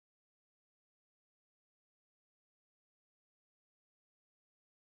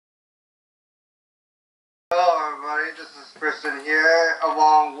everybody, this is Christian here,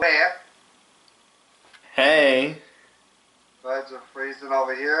 along with... Hey! Birds are freezing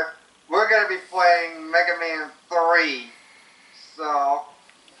over here. We're going to be playing Mega Man 3. So,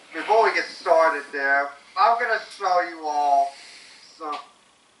 before we get started there, I'm going to show you all some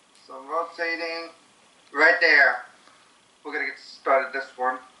rotating right there. We're going to get started this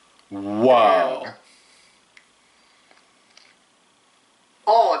one. Wow!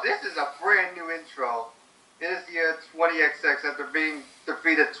 Oh, this is a brand new intro. It is the year 20XX after being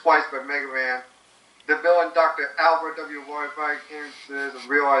defeated twice by Mega Man. The villain Dr. Albert W. Lloyd finally came to this and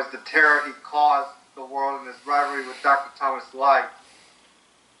realized the terror he caused the world in his rivalry with Dr. Thomas Light.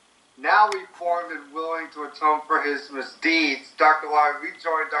 Now reformed and willing to atone for his misdeeds, Dr. Light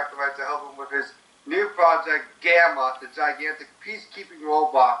rejoined Dr. Light to help him with his new project, Gamma, the gigantic peacekeeping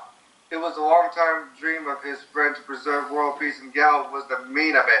robot. It was a long-time dream of his friend to preserve world peace, and Gamma was the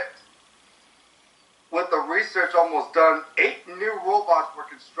mean of it. With the research almost done, 8 new robots were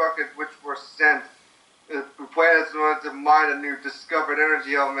constructed which were sent to planets in order to mine the new discovered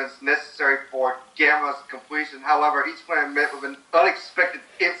energy elements necessary for Gamma's completion. However, each planet met with an unexpected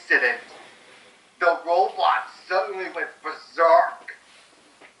incident. The robots suddenly went berserk.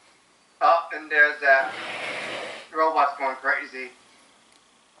 And there's that. The robot's going crazy.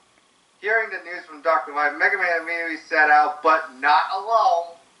 Hearing the news from Dr. Light, Mega Man immediately set out, but not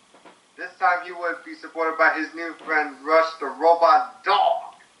alone. This time he would be supported by his new friend Rush the Robot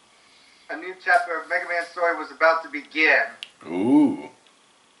Dog. A new chapter of Mega Man's story was about to begin. Ooh.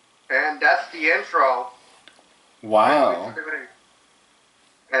 And that's the intro. Wow.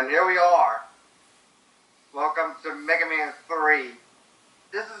 And here we are. Welcome to Mega Man 3.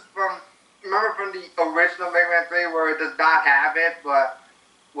 This is remember from the original Mega Man 3 where it does not have it, but...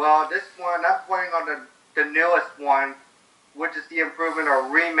 Well, this one, I'm playing on the newest one, which is the improvement or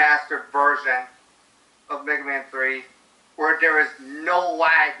remastered version of Mega Man 3, where there is no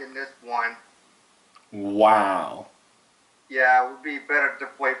lag in this one. Wow. Yeah, it would be better to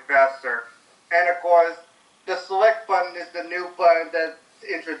play faster. And of course, the select button is the new button that's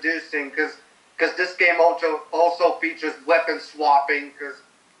introducing, because this game also features weapon swapping, because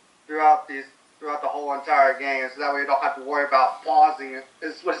throughout the whole entire game, so that way you don't have to worry about pausing it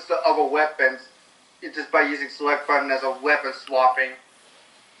and switch to other weapons. It's just by using select button as a weapon swapping,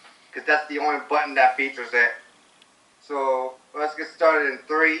 because that's the only button that features it. So let's get started in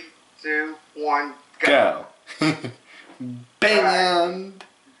 3, 2, 1, go. Band.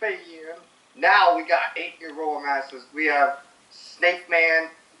 Bam. Now we got 8 new Roller Masters. We have Snake Man,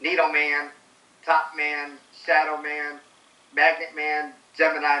 Needle Man, Top Man, Shadow Man, Magnet Man,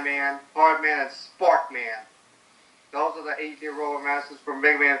 Gemini Man, Hard Man, and Spark Man. Those are the 8 new Roller Masters from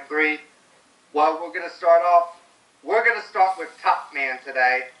Mega Man 3. Well, we're going to start with Top Man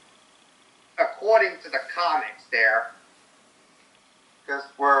today, according to the comics there. Because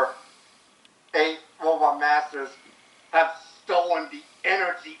we're 8 Robot Masters have stolen the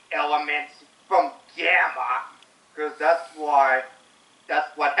energy elements from Gamma. Because that's what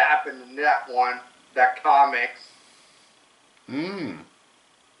happened in that one, that comics.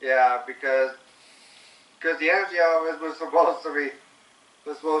 Yeah, because the energy elements was supposed to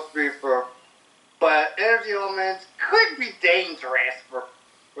be for, but energy elements could be dangerous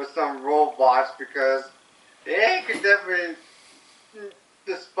for some robots because they could definitely,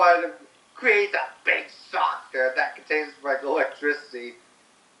 despite it, create a big shock there that contains like electricity.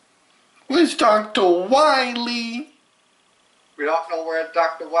 Where's Dr. Wily? We don't know where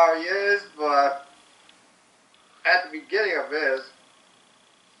Dr. Wily is, but at the beginning of this.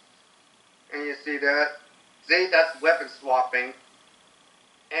 And you see that? See, that's weapon swapping.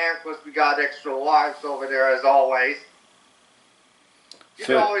 And of course we got extra lives over there as always. You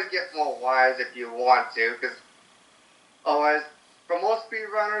can always get more lives if you want to, because always, for most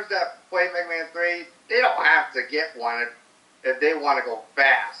speedrunners that play Mega Man 3, they don't have to get one if they want to go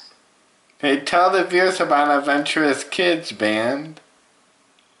fast. Hey, tell the viewers about Adventurous Kids Band.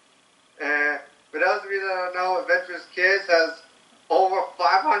 For those of you that don't know, Adventurous Kids has over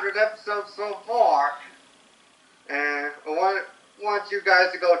 500 episodes so far, and I want you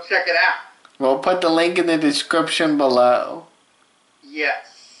guys to go check it out. We'll put the link in the description below.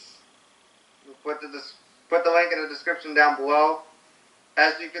 Yes. We'll put the link in the description down below.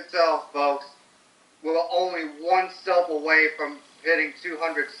 As you can tell, folks, we're only 1 sub away from hitting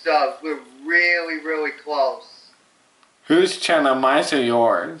 200 subs. We're really, really close. Whose channel? Mine or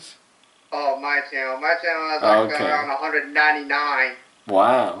yours? Oh, my channel. My channel has like around 199.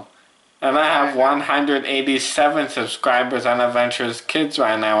 Wow. And I have 187 subscribers on Adventurous Kids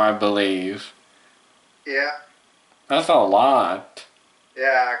right now, I believe. Yeah. That's a lot.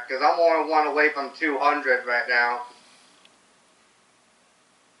 Yeah, because I'm only one away from 200 right now.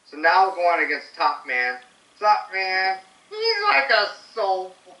 So now we're going against Top Man. Top Man, he's like a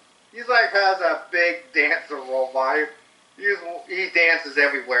soul. He's like has a big dancer robot. He dances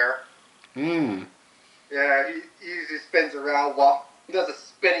everywhere. Hmm. Yeah, he usually spins around while he does a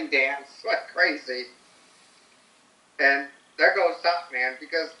spinning dance like crazy. And there goes Top Man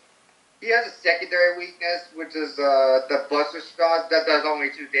because he has a secondary weakness, which is the Buster shot that does only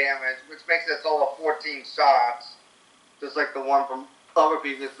 2 damage, which makes it a total of 14 shots, just like the one from other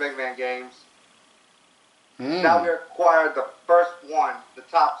previous Big Man games. Now Hmm. we acquired the first one, the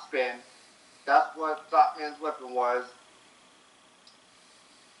top spin. That's what Top Man's weapon was.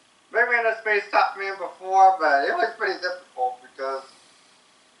 Big Man has faced Top Man before, but it was pretty difficult because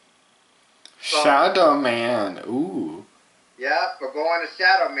Shadow Man. Ooh. yeah, we're going to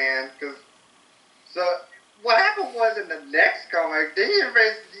Shadow Man because so what happened was in the next comic, did he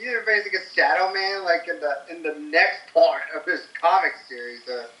face against Shadow Man like in the next part of his comic series?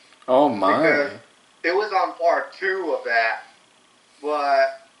 Oh my. Because it was on part 2 of that,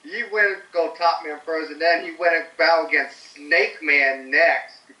 but he went and go Top Man first, and then he went and battle against Snake Man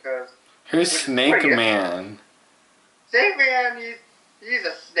next because Who's which is Snake pretty. Man? Snake Man, he's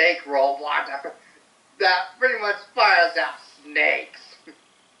a snake robot that pretty much fires out snakes.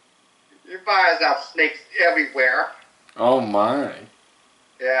 He fires out snakes everywhere. Oh my.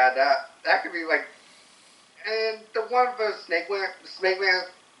 Yeah, that could be like, and the one for Snake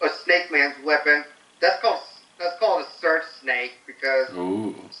Man's weapon, that's called a Search Snake because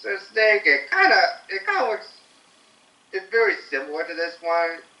Ooh. Search Snake it kind of looks it's very similar to this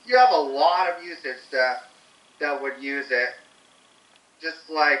one. You have a lot of usage that would use it, just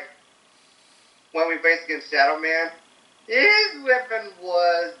like when we faced against Shadow Man. His weapon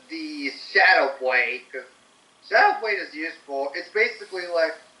was the Shadow Blade because Shadow Blade is useful. It's basically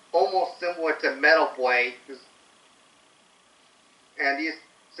like almost similar to Metal Blade, and these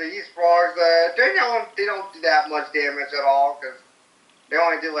frogs they don't do that much damage at all because they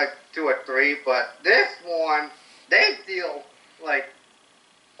only do like 2 or 3. But this one they deal like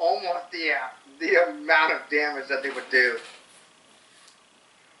almost the amount of damage that they would do.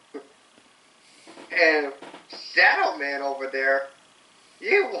 And Shadow Man over there,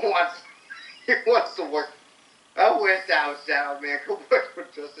 he wants he wants to work. I wish that Shadow Man could work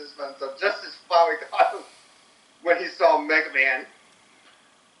with Justice Man. So Justice finally got him when he saw Mega Man.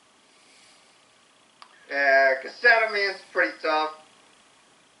 Because Shadow Man's pretty tough.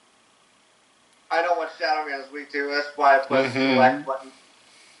 I know what Shadow Man is weak to. That's why I press the select button.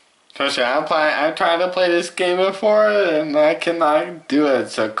 Especially I tried to play this game before and I cannot do it.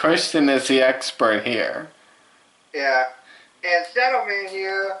 So Christian is the expert here. Yeah. And Shadow Man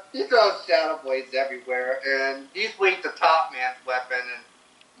here, he throws Shadow Blades everywhere. And he's weak to Top Man's weapon. And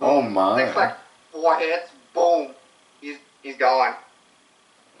Oh boom. Takes my. like 4 hits. Boom. He's gone.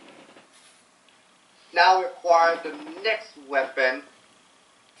 Now we acquire the next weapon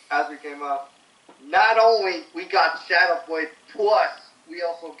as we came up. Not only we got Shadow Blade, plus we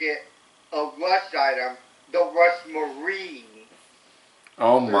also get a rush item, the Rush Marine.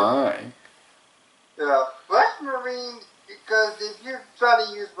 Oh my. Yeah, Rush Marine, because if you try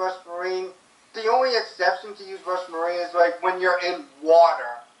to use Rush Marine, the only exception to use Rush Marine is like when you're in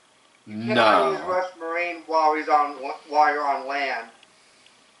water. You cannot use No. Rush Marine while you're on land.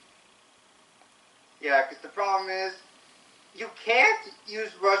 Yeah, because the problem is you can't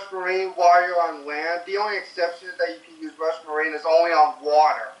use Rush Marine while you're on land. The only exception is that you can use Rush Marine is only on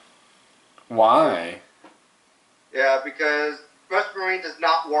water. Why? Yeah, because Rush Marine does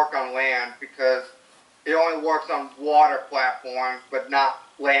not work on land because it only works on water platforms, but not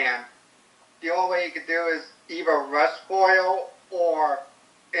land. The only way you could do is either Rush Coil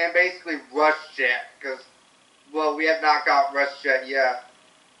and basically Rush Jet, because, well, we have not got Rush Jet yet.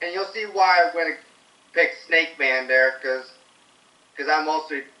 And you'll see why I went and picked Snake Man there, because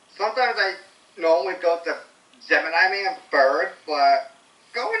sometimes I normally go to Gemini Man third, but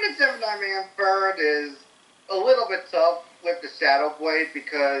going to Gemini Man third is a little bit tough with the Shadow Blade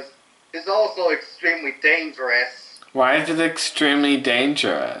because it's also extremely dangerous. Why is it extremely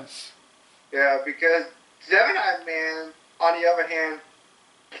dangerous? Yeah, because Gemini Man, on the other hand,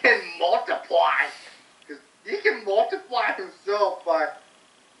 can multiply. Because he can multiply himself by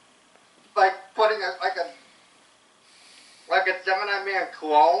putting like a Gemini Man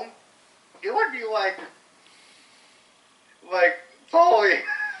clone. It would be like totally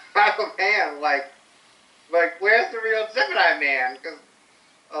out of hand. Like where's the real Gemini Man? Because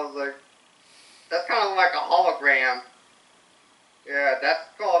I was like, that's kind of like a hologram. Yeah, that's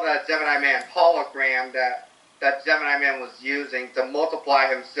called a Gemini Man hologram that Gemini Man was using to multiply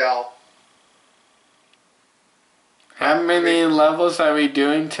by himself. How many levels are we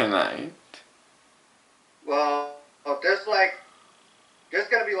doing tonight? Well, there's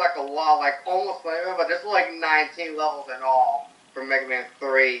gonna be like a lot, like almost 20, but there's like 19 levels in all for Mega Man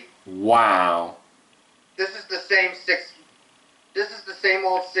 3. Wow. This is the same six. This is the same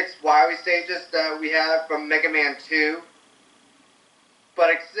old 6 Wily stages that we have from Mega Man 2. But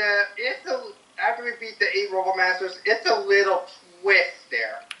except after we beat the 8 Robot Masters, it's a little twist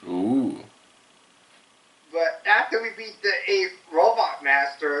there. Ooh. But after we beat the 8 Robot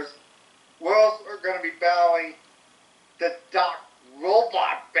Masters, we're also going to be battling the Doc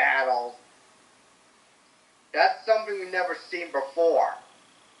Robot battles. That's something we've never seen before.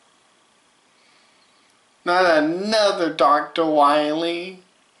 Not another Dr. Wily.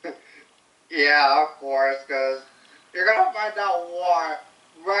 Yeah, of course, because you're going to find out why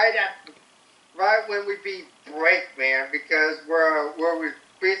right when we beat Breakman, because we're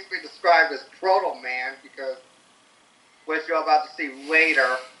basically described as Proto Man, because which you're about to see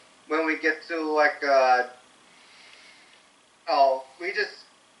later when we get to like Proto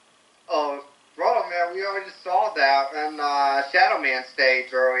Man, we already saw that in Shadow Man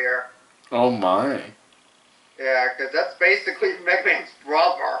stage earlier. Oh my. Yeah, because that's basically Mega Man's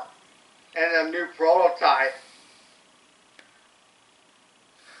brother and a new prototype.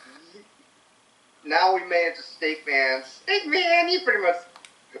 Now we made it to Snake Man. Snake Man, he pretty much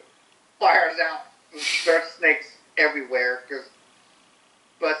fires out and starts snakes everywhere.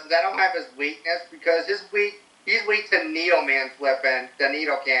 But I don't have his weakness because he's weak to Needle Man's weapon, the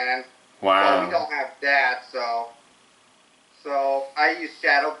Needle Cannon. Wow. Well, we don't have that, so I use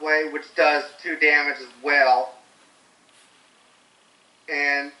Shadow Blade, which does 2 damage as well.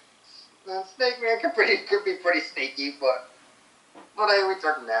 And Snake Man could be pretty sneaky, but hey, we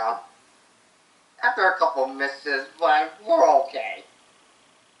took him down. After a couple misses, but we're okay.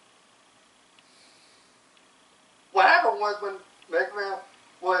 What happened was when Mega Man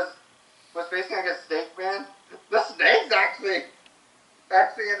was facing against Snake Man, the snakes actually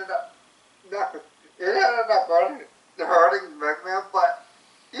ended up hurting Mega Man, but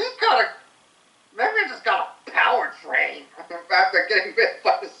Mega Man just got a power train after getting bit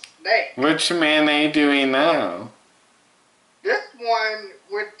by the snake. Which man are you doing now? This one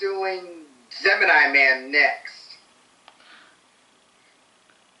we're doing Gemini Man next.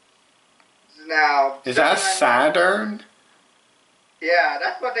 Now, is that Saturn? Yeah,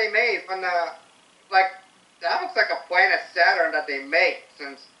 that's what they made from that looks like a planet Saturn that they made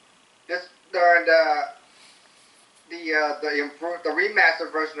since they're in the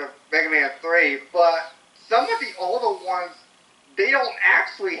remastered version of Mega Man 3, but some of the older ones they don't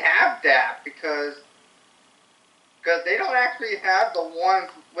actually have that because they don't actually have the ones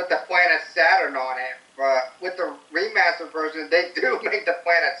with the planet Saturn on it. But with the remastered version, they do make the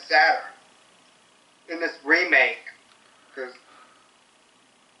planet Saturn in this remake.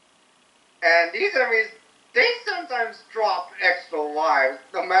 And these enemies, they sometimes drop extra lives,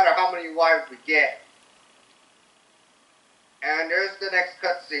 no matter how many lives we get. And there's the next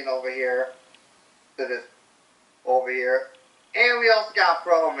cutscene over here. Over here. And we also got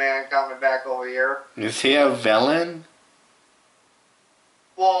Proto Man coming back over here. Is he a villain?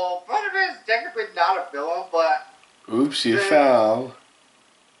 Well, Proto Man is technically not a villain, but... Oops, you fell.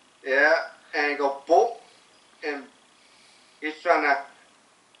 Yeah, and he go boom, and he's trying to...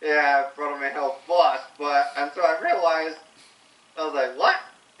 Yeah, Proto Man help bust, but until I realized, I was like, what?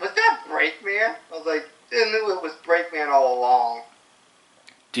 Was that Breakman? I was like, I knew it was Breakman all along.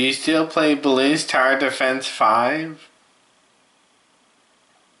 Do you still play Balloon's Tower Defense 5?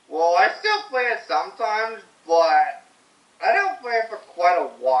 Well, I still play it sometimes, but I don't play it for quite a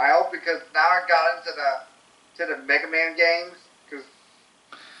while because now I got into the Mega Man games.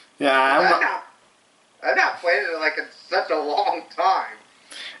 Yeah, I've not played it in such a long time.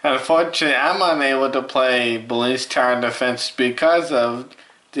 Unfortunately, I'm unable to play Balloon's Tower Defense because of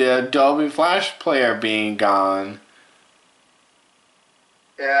the Adobe Flash Player being gone.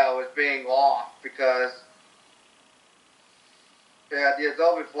 Yeah, it was being off because the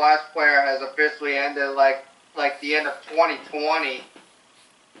Adobe Flash Player has officially ended like the end of 2020.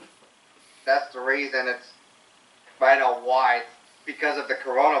 That's the reason it's. I know why. It's because of the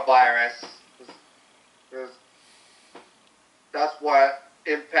coronavirus. That's what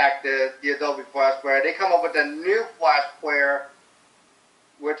impacted the Adobe Flash Player. They come up with a new Flash Player,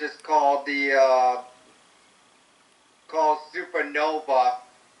 which is called called Supernova.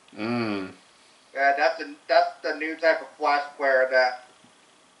 That's the new type of Flash Player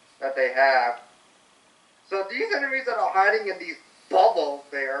that they have. So these enemies that are hiding in these bubbles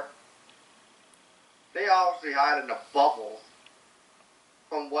there, they obviously hide in the bubbles.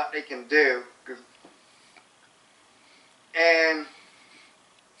 from what they can do. And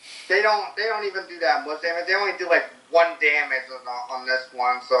they don't even do that much damage. They only do like 1 damage on this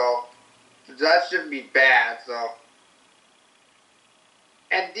one, so that shouldn't be bad. So,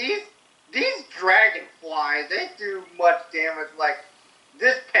 and these dragonflies, they do much damage. Like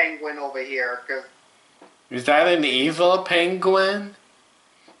this penguin over here, because Is that an evil penguin?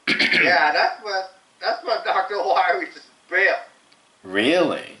 yeah, that's what Dr. Wily just built.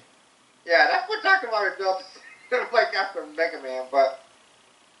 Really? Yeah, that's what Dr. Wily built. Like after Mega Man, but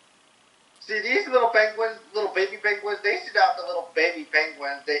see these little penguins, little baby penguins, they shoot out the little baby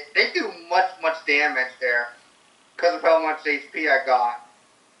penguins. They do much damage there because of how much HP I got.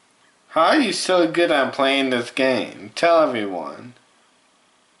 How are you so good at playing this game? Tell everyone.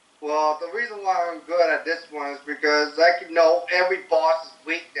 Well, the reason why I'm good at this one is because I can know every boss's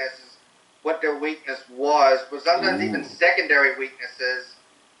weaknesses, what their weakness was, but sometimes even secondary weaknesses,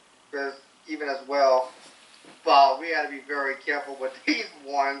 because even as well. But we had to be very careful with these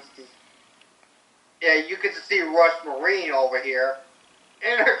ones. Yeah, you could see Rush Marine over here.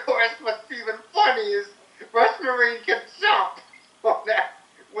 And of course, what's even funny is Rush Marine can jump on that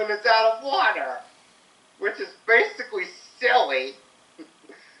when it's out of water. Which is basically silly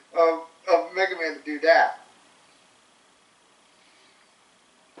of Mega Man to do that.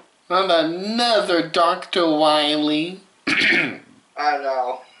 Not another Dr. Wily. I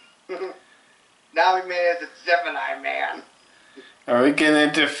know. Now we made it to Gemini Man. Are we gonna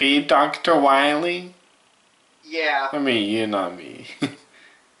defeat Dr. Wily? Yeah. I mean, you, not me.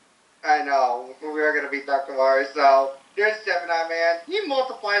 I know. We are going to beat Dr. Wily. So, there's Gemini Man. He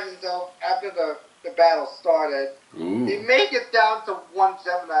multiplies himself after the battle started. Ooh. He may get down to 1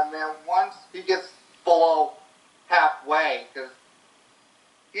 Gemini Man once he gets below halfway. Because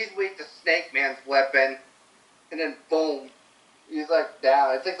he's weak to Snake Man's weapon. And then boom. He's like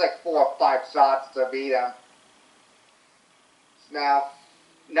down. It takes like 4 or 5 shots to beat him. Now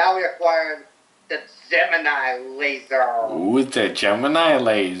we acquired the Gemini laser. Ooh, the Gemini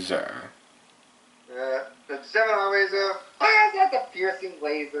laser. The Gemini laser. That's a piercing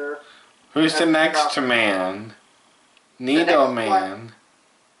laser. Who's the next man? Needle Man.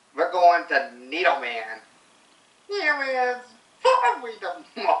 We're going to Needle Man. Needle Man's probably the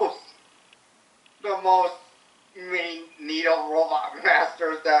most mean needle robot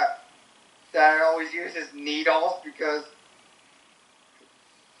masters that always uses needles, because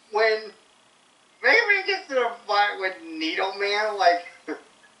when Mega Man gets to a fight with Needle Man, like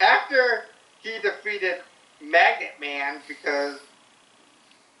after he defeated Magnet Man, because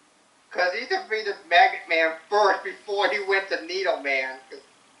he defeated Magnet Man first before he went to Needle Man,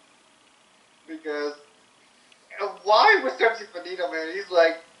 because while he was searching for Needle Man, he's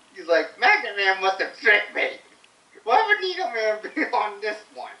like Magnet Man must have tricked me. Why would Needle Man be on this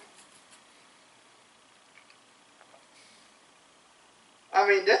one? I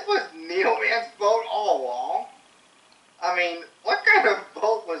mean, this was Needle Man's boat all along. I mean, what kind of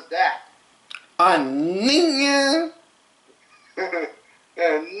boat was that? A Nia.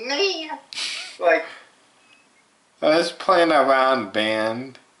 Nia. Like, Let's play an around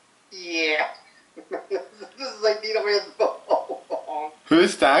band. yeah. This is like Needle Man's boat all along.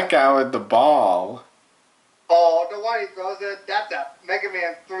 Who's that guy with the ball? Oh, the one he throws it, that's a Mega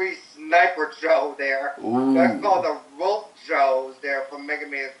Man 3 Sniper Joe there. Ooh. That's called the Rope Joes there from Mega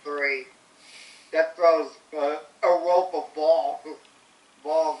Man 3. That throws a rope of balls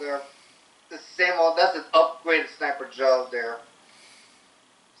there. The same old, that's an upgraded Sniper Joe there.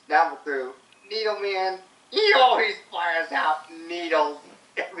 Now we're through. Needle Man, he always fires out needles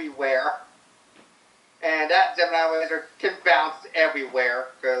everywhere. And that Gemini laser can bounce everywhere,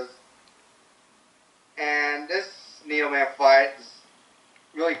 and this Needle Man fight is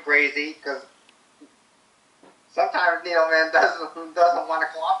really crazy, because sometimes Needle Man doesn't want to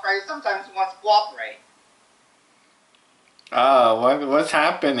cooperate, sometimes he wants to cooperate. Oh, what's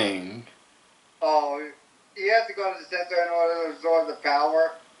happening? Oh, he has to go to the center in order to absorb the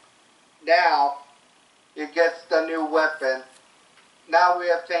power. Now, he gets the new weapon. Now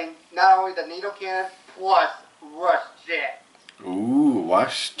we obtain not only the Needle Cannon, plus Rush Jet. Ooh,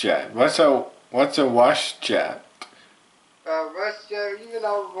 Wash Jet. What's a Wash Jet? Rush Jet, even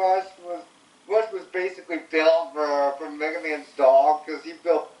though Rush was basically built for Mega Man's dog, because he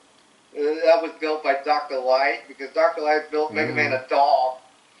built, that was built by Dr. Light, because Dr. Light built Mega Man a dog,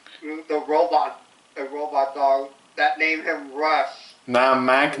 a robot dog, that named him Rush. Not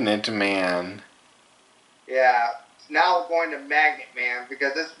Magnet Man. Yeah, so now we're going to Magnet Man,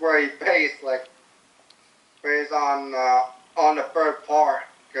 because this is where he based on the third part,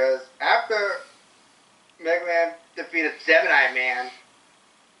 because after Mega Man defeated Gemini Man,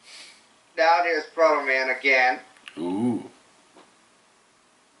 Man again. Ooh.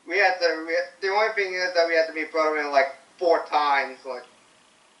 The only thing is that we had to meet Proto Man like 4 times, like.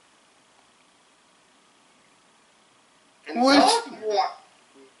 And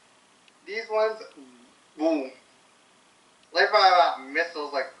these ones, boom. They fire out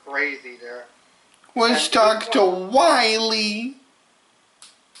missiles like crazy there. Where's Dr. Wily?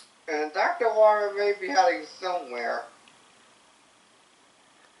 And Dr. Wily may be heading somewhere.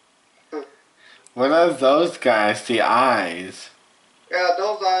 What are those guys? The eyes. Yeah,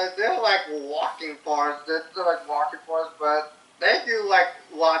 those eyes, they're like walking parts. They're like walking parts, but they do like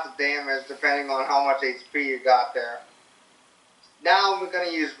lots of damage depending on how much HP you got there. Now we're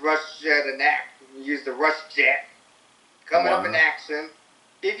gonna use Rush Jet and use the Rush Jet. Coming up in action.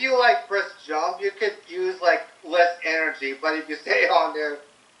 If you like press jump, you could use like less energy, but if you stay on there,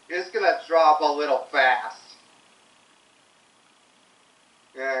 it's gonna drop a little fast.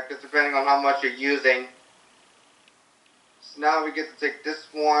 Yeah, because depending on how much you're using. So now we get to take this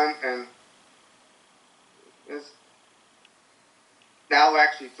one and this. Now we're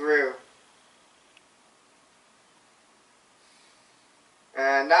actually through.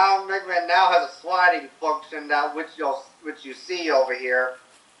 And now Mega Man now has a sliding function that which you see over here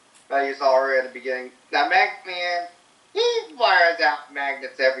that you saw earlier at the beginning. Now Mega Man, he fires out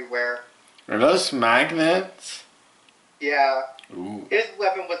magnets everywhere. Are those magnets? Yeah. Ooh. His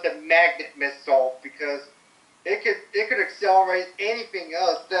weapon was the magnet missile because it could accelerate anything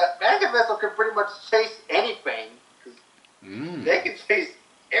else. The magnet missile could pretty much chase anything. They can chase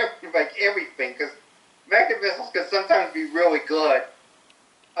everything because magnet missiles can sometimes be really good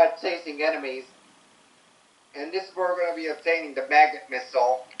at chasing enemies. And this is where we're going to be obtaining the magnet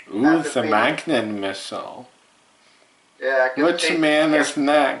missile. Ooh, it's the magnet missile. Yeah. Which man is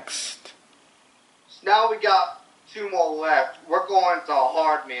next? So now we got 2 more left. We're going to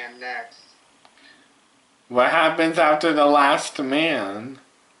Hard Man next. What happens after the last man?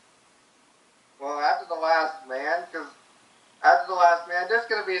 Well, after the last man, there's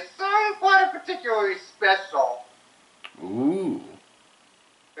going to be something quite particularly special. Ooh.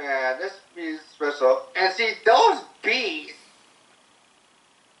 Yeah, this bees special. And see, those bees.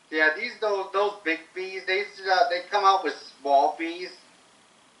 Yeah, those big bees. They come out with small bees,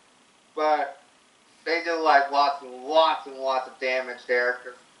 but they do like lots and lots and lots of damage there.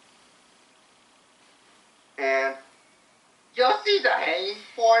 And you'll see the hanging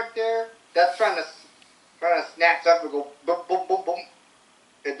part there. That's trying to snatch up and go boom boom boom boom.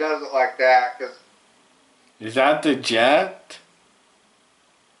 It does it like that because. Is that the jet?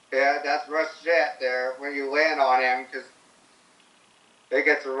 Yeah, that's Rush Jet there when you land on him because they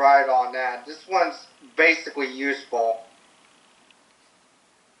get to ride on that. This one's basically useful.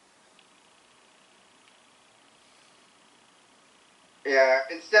 Yeah,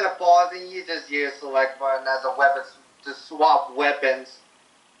 instead of pausing, you just use select button as a weapon to swap weapons.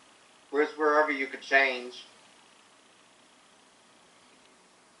 Wherever you could change.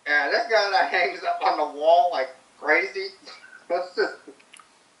 Yeah, this guy that hangs up on the wall like crazy. That's just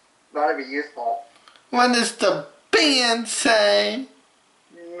not even useful. What does the band say?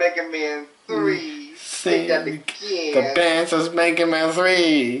 Mega Man 3. Say that again. The band says Mega Man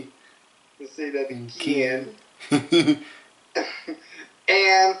 3. Say that again.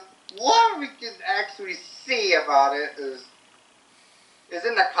 And what we can actually see about it is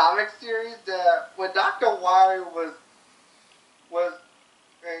in the comic series that when Dr. Wily was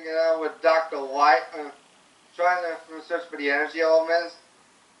hanging out with Dr. Light trying to search for the energy elements,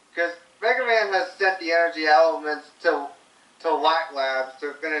 because Mega Man has sent the energy elements to Light Labs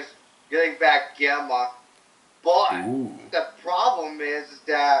to finish getting back Gamma. But the problem is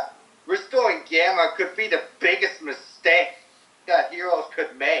that restoring Gamma could be the biggest mistake that heroes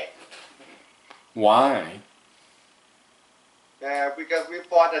could make. Why? Because we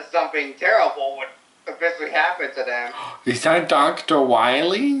thought that something terrible would eventually happen to them. Is that Dr.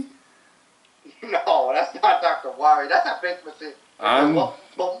 Wily? No, that's not Dr. Wily. That's a big mistake.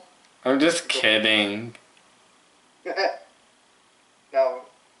 I'm just kidding. No,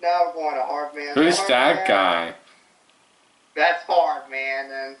 now we're going to Hard Man. Who's that guy? That's Hard Man,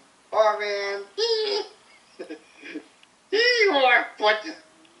 and Hard Man, he punches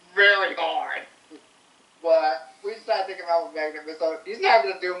very hard. But we decided to take him out with Magnet Missile. He's not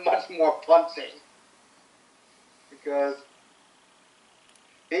going to do much more punching. Because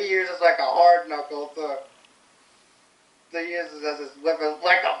he uses like a hard knuckle to use it as his weapon,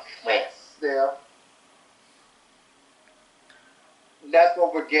 like a fist there. And that's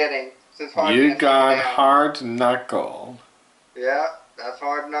what we're getting. Since Hard You Man's got down. hard knuckle. Yeah, that's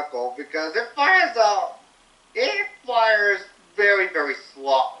hard knuckle because it fires very, very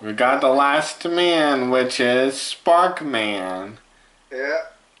slow. We got the last man, which is Sparkman. Yeah.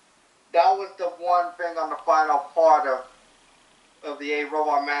 That was the one thing on the final part of the 8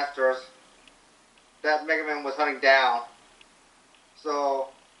 Robot Masters that Mega Man was hunting down. So,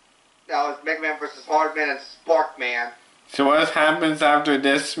 that was Mega Man versus Hardman and Sparkman. So what happens after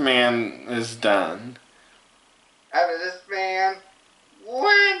this man is done? After this man,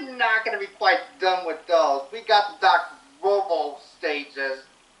 we're not going to be quite done with those. We got the Dr. Robo stages.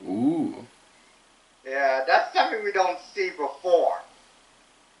 Ooh. Yeah, that's something we don't see before.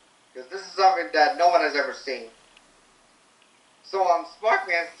 Because this is something that no one has ever seen. So on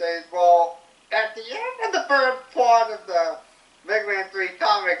Sparkman stage, well, at the end of the third part of the Mega Man 3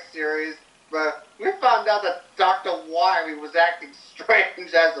 comic series, we found out that Dr. Wily was acting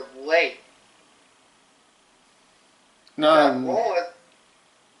strange as of late. No.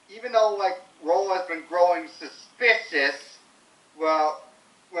 Even though Roll has been growing suspicious, well,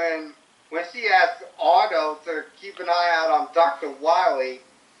 when she asked Otto to keep an eye out on Dr. Wily,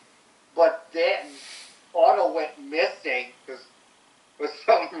 but then Otto went missing for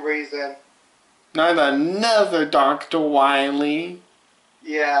some reason. Not another Dr. Wily.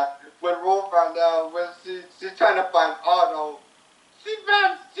 Yeah, when Roll found out, when she's trying to find Otto, she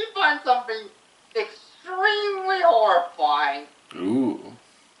finds something extremely horrifying. Ooh.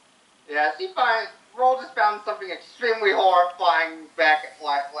 Yeah, Roll just found something extremely horrifying back at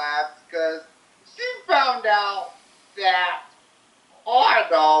Life Labs, because she found out that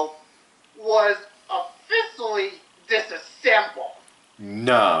Otto was officially disassembled.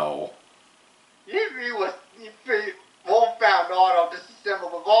 No. Roll found Otto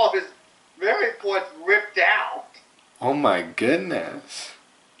disassembled with all his memory points ripped out. Oh my goodness.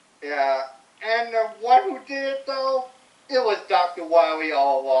 Yeah, and the one who did it, though, it was Dr. Wily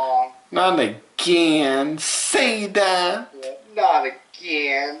all along. Not again. Say that. Yeah, not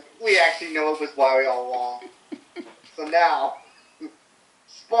again. We actually know it was Wily all along. So now,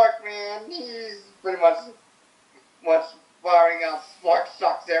 Sparkman, he's pretty much firing out Spark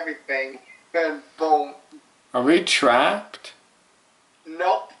Shocks everything. And boom. Are we trapped?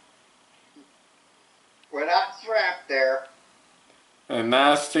 Nope. We're not trapped there. And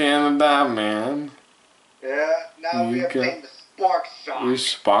that's the end of that, man. Yeah, now we obtain the Spark Shock. We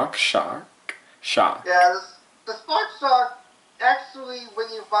Spark Shock. Yeah, the Spark Shock, actually, when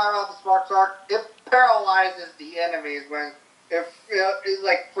you fire out the Spark Shock, it paralyzes the enemies when it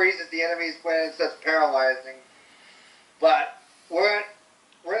freezes the enemies when it says paralyzing. But we're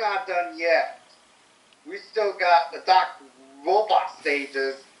not done yet. We still got the Dr. Robot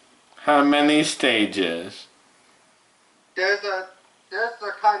stages. How many stages? There's a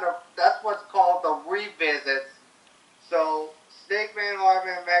kind of, that's what's called the revisits. So Snake Man,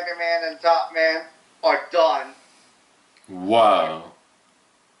 Hardman, Mega Man, and Top Man are done. Whoa.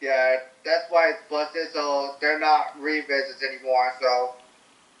 Yeah, that's why it's busted. So they're not revisits anymore.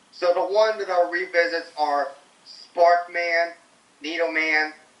 So the ones that are revisits are Spark Man, Needle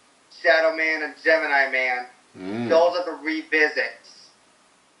Man, Shadow Man, and Gemini Man. Those are the revisits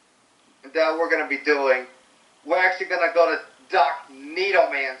that we're going to be doing. We're actually going to go to Doc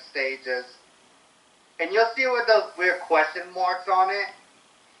Needleman stages. And you'll see with those weird question marks on it,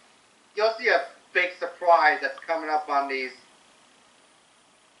 you'll see a big surprise that's coming up on these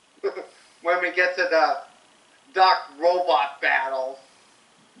when we get to the Doc Robot battles.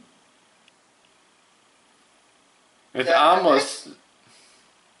 It's almost...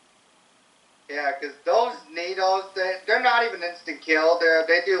 Yeah, because those needles, they're not even instant kill.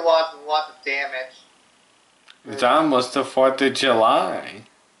 They do lots and lots of damage. It's almost the 4th of July.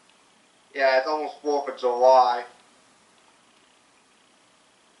 Yeah, it's almost 4th of July.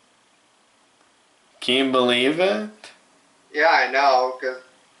 Can you believe it? Yeah, I know, because...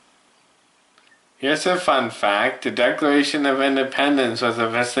 Here's a fun fact. The Declaration of Independence was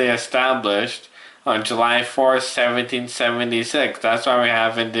officially established on July 4th, 1776. That's why we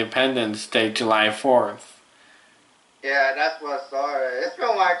have Independence Day, July 4th. Yeah, that's what I started. It's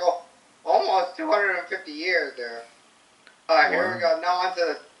been like almost 250 years there. Alright, here we go. Now on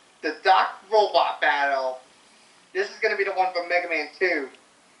to the Doc Robot battle. This is going to be the one from Mega Man 2.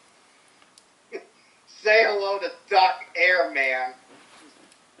 Say hello to Doc Airman.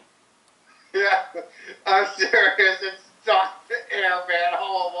 Yeah, I'm serious. It's Doc Airman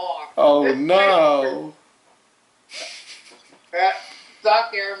all along. Oh no!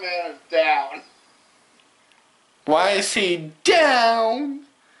 Doc Airman is down. Why is he down?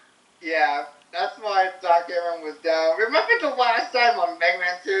 Yeah, that's why Doc Airman was down. Remember the last time on Mega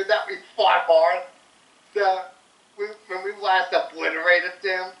Man 2 that we fought hard? When we last obliterated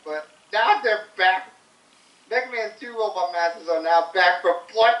them? But now they're back. Mega Man 2 Robot Masters are now back for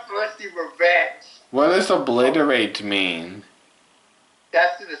bloodthirsty revenge. What does obliterate mean?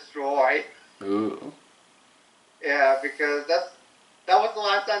 That's to destroy. Ooh. Yeah, because that was the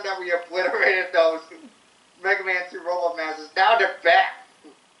last time that we obliterated those Mega Man 2 Robot Masters. Now they're back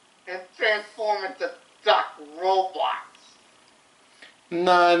and transform into Duck robots.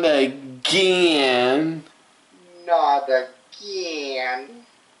 Not again. Not again.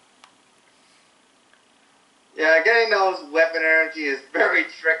 Yeah, getting those weapon energy is very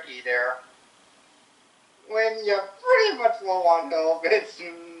tricky there. When you're pretty much low on health, it's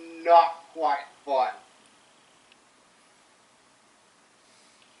not quite fun.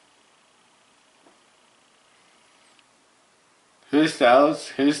 Who's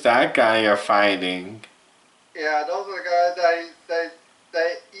that guy you're fighting? Yeah, those are the guys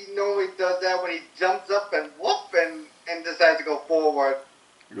that he normally does that when he jumps up and whoop and decides to go forward.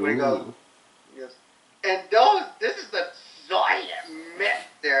 When he goes, yes. And this is the giant mech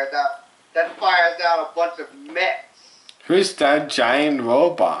there that fires out a bunch of mechs. Who's that giant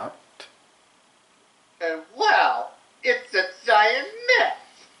robot? And well, it's a giant mech.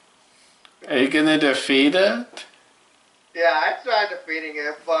 Are you gonna defeat it? Yeah, I tried defeating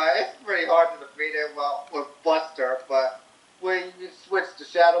it, but it's pretty hard to defeat it with Buster. But when you switch to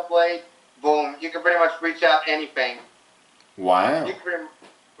Shadow Blade, boom, you can pretty much reach out anything. Wow. You can pretty much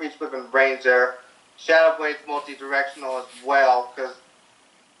reach within range there. Shadow Blade's multi-directional as well, because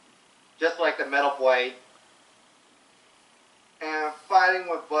just like the Metal Blade. And fighting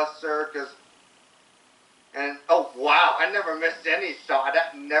with Buster, and oh wow, I never missed any shot.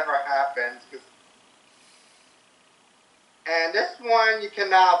 That never happens. And this one you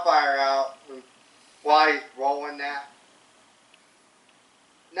cannot fire out while he's rolling that.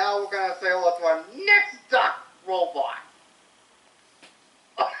 Now we're gonna say hello to our next Duck robot.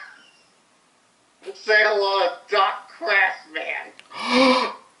 Say hello to Doc Crashman.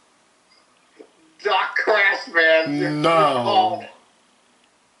 Doc Crashman. No.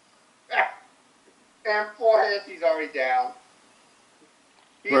 And 4 hits, he's already down.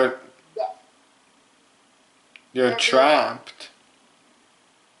 You're trapped.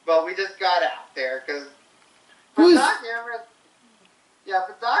 But we just got out there, because Who's... Doc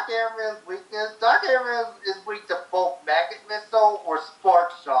Airman's weakness, Doc Airman is weak to both Magnet Missile or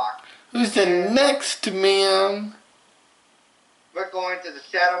Spark Shock. Who's the next man? We're going to the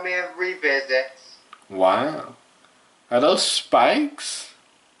Shadow Man revisits. Wow. Are those spikes?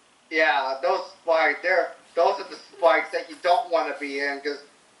 Yeah, those spikes, those are the spikes that you don't want to be in, because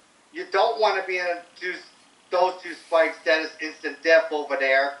you don't want to be in those 2 spikes. That is instant death over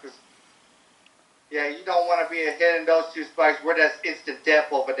there. Yeah, you don't want to be hitting those 2 spikes where that's instant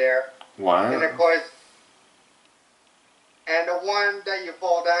death over there. Wow. And of course, and the one that you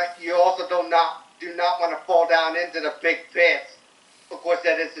fall down, you also do not want to fall down into the big pits. Of course,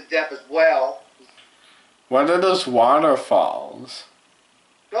 that instant death as well. What are those waterfalls?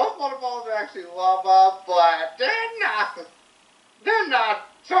 Those waterfalls are actually lava, but they're not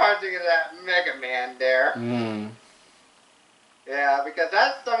charging that Mega Man there. Hmm. Yeah, because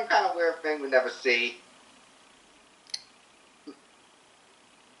that's some kind of weird thing we never see.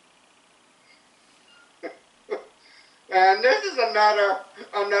 And this is another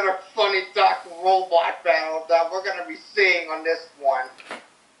funny Doc robot battle that we're gonna be seeing on this one.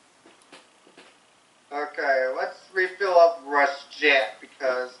 Okay, let's refill up Rush Jet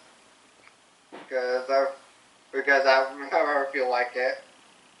because I feel like it.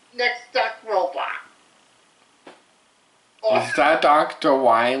 Next Duck robot. Oh. Is that Dr.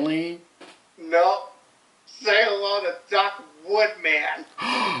 Wily? Nope. Say hello to Duck Woodman.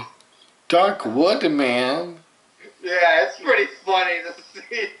 Duck Woodman? Yeah, it's pretty funny to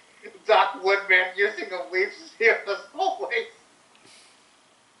see Doc Woodman using a leaf shield as always.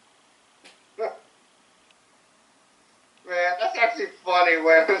 Man, that's actually funny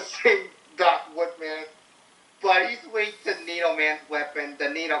when I see Doc Woodman. But he's weak to Needleman's weapon, the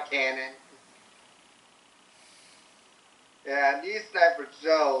Needle Cannon. Yeah, and these Sniper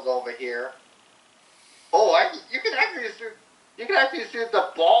Joes over here. Oh, you can actually shoot the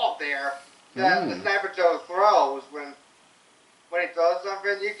ball there that the Sniper Joe throws when he throws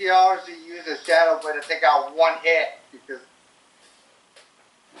something. You can always use a Shadow Blade to take out 1 hit because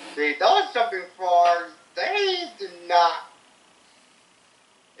see those jumping frogs, they do not.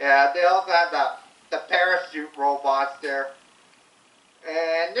 Yeah, they also have the parachute robots there,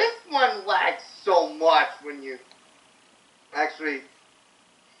 and this one lags so much when you actually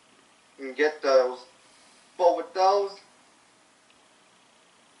can get those. But with those,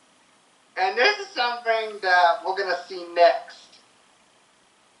 and this is something that we're gonna see next.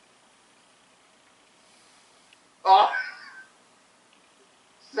 Oh,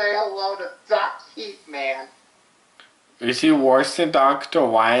 say hello to Doc Heatman. Is he worse than Dr.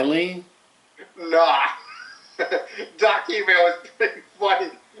 Wily? Nah. Doc Heatman was pretty funny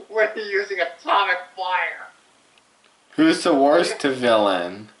when he using atomic fire. Who's the worst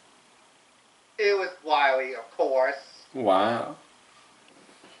villain? It was Wily, of course. Wow.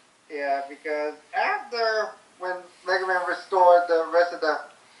 Yeah, because after when Mega Man restored the rest of the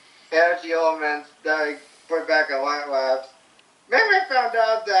energy elements that he put back in Light Labs, Mega Man found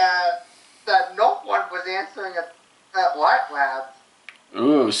out that no one was answering at Light Labs.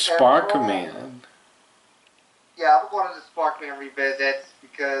 Ooh, Sparkman. Yeah, I'm going to the Sparkman revisits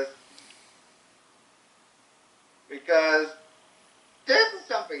because there's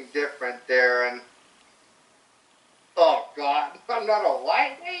something different there, and oh god, another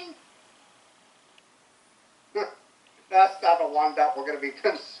lightning? That's not the one that we're going to be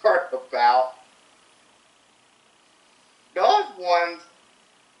concerned about. Those ones,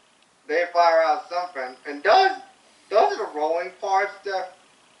 they fire out something, and those are the rolling parts that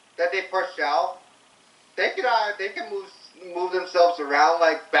they push out. They can move themselves around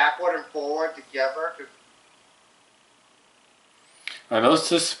like backward and forward together. Are those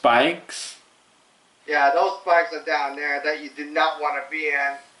the spikes? Yeah, those spikes are down there that you do not want to be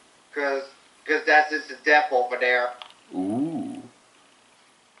in, because that's just the death over there. Ooh.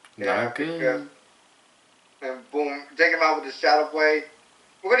 Yeah, Not good. And boom, take him out with the Shadow Blade.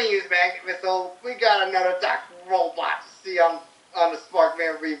 We're gonna use Magnet Missile. We got another Dr. Robot to see on the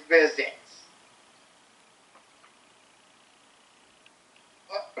Sparkman revisits.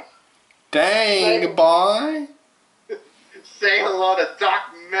 Dang, boy. Say hello to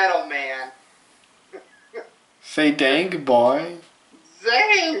Doc Metal Man. Say dang, boy.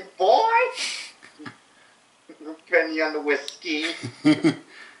 Zang, boy! Penny on the whiskey.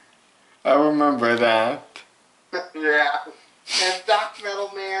 I remember that. Yeah. And Doc Metal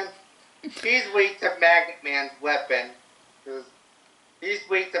Man, he's weak to Magnet Man's weapon. He's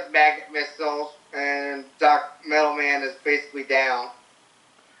weak to Magnet Missiles, and Doc Metal Man is basically down.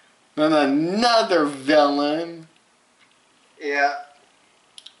 Then another villain. Yeah.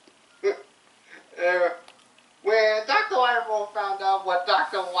 When Dr. Wily found out what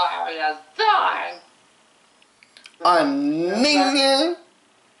Dr. Wily has done... A ninja.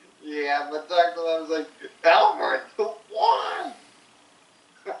 Yeah, but Dr. Wily was like, Albert, why?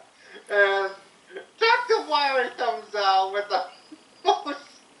 And Dr. Wily comes out with the most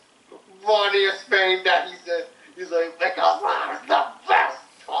funniest thing that he said. He's like, because I was the best,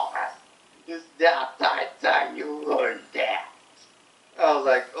 Thomas. It's now time you learn that. I was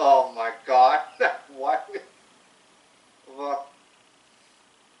like, oh my god, what?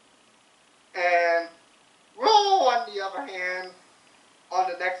 And Roll, on the other hand, on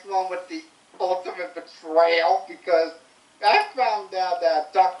the next one with the ultimate betrayal, because I found out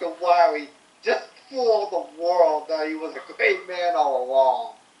that Dr. Wily just fooled the world that he was a great man all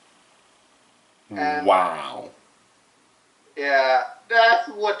along. And wow. yeah, that's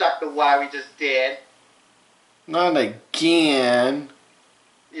what Dr. Wily just did. Not again.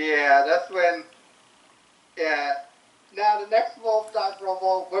 Yeah, that's when... Yeah. Now, the next Wolf Dr.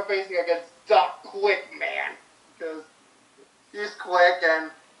 Robo, we're facing against Doc Quickman. Because he's quick, and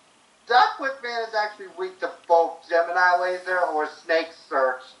Doc Quickman is actually weak to both Gemini Laser or Snake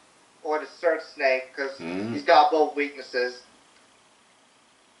Search. Or the Search Snake, because he's got both weaknesses.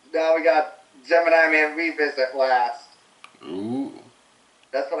 Now we got Gemini Man Revisit last. Ooh.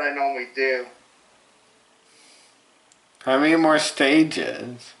 That's what I normally do. How many more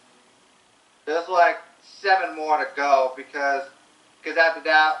stages? There's like 7 more to go because after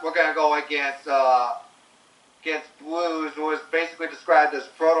that we're gonna go against Blues, who is basically described as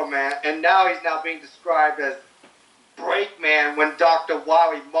Proto Man, and now he's being described as Breakman when Dr.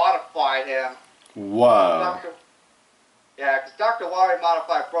 Wily modified him. Whoa. Yeah, because Dr. Wily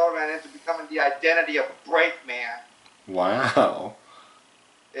modified Proto Man into becoming the identity of Breakman. Wow.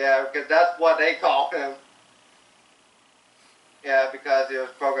 Yeah, because that's what they call him. Yeah, because he was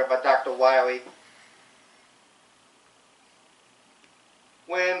programmed by Dr. Wily.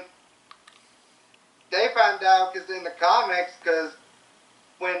 When they found out, because in the comics, because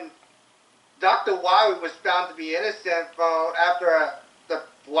when Dr. Wily was found to be innocent after the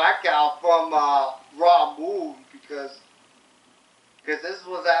blackout from Raw Moon, because this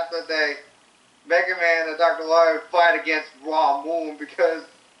was after Mega Man and Dr. Wily fight against Raw Moon, because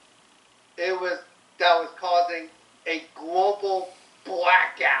that was causing a global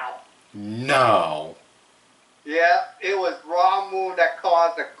blackout. No. Yeah, it was Raw Moon that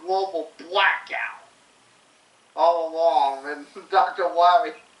caused a global blackout all along, and Dr.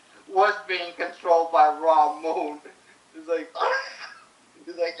 Wily was being controlled by Raw Moon. It's like,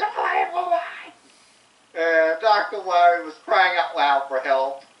 He's like, why? And Dr. Wily was crying out loud for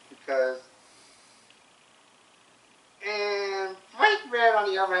help because. And Breakman,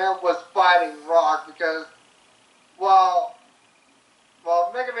 on the other hand, was fighting Rock because while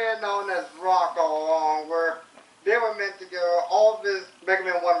Mega Man known as Rock all along, where they were meant to go, all of his Mega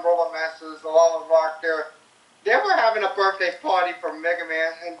Man 1 Robot Masters, along with Rock there, they were having a birthday party for Mega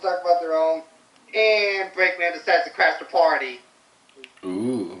Man and talk about their own, and Breakman decides to crash the party.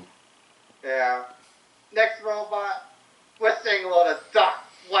 Ooh. Yeah. Next robot, we're seeing a lot of Doc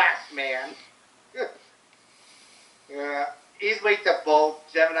Flash Man. Yeah. He's weak to both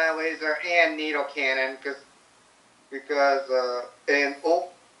Gemini Laser and Needle Cannon and oh,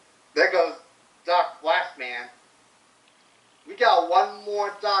 there goes Doc Flashman. We got one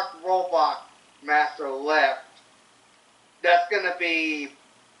more Doc Robot Master left. That's gonna be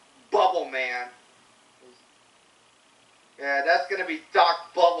Bubble Man. Yeah, that's gonna be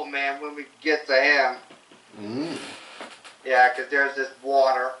Doc Bubble Man when we get to him. Mm. Yeah, because there's this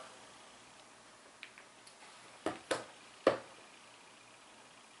water.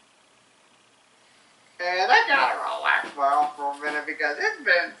 And I gotta relax my own for a minute because it's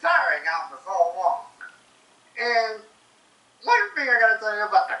been tiring out for so long. And one thing I gotta tell you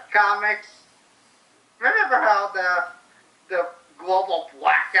about the comics, remember how the global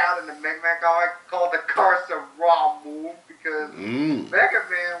blackout in the Mega Man comic called the Curse of Raw Moon? Because Mega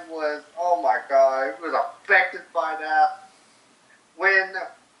Man was, oh my god, he was affected by that. When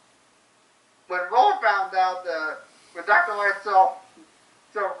Roll found out when Dr. Light saw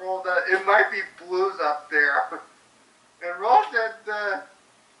Roll that it might be blues up there, and Roll said that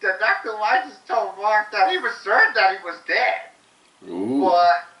Dr. Light just told Rock that he was certain that he was dead. Ooh.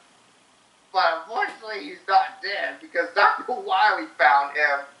 But unfortunately, he's not dead because Dr. Wily found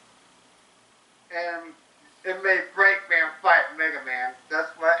him, and it made Breakman fight Mega Man.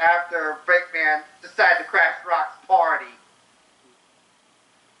 That's what after Breakman decided to crash Rock's party.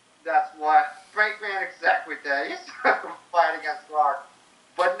 That's what Breakman exactly did. He started to fight against Rock,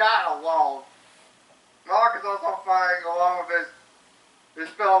 but not alone. Rock is also fighting along with his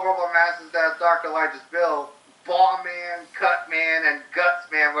fellow Robot Masters that Dr. Light just built. Bomb Man, Cut Man, and Guts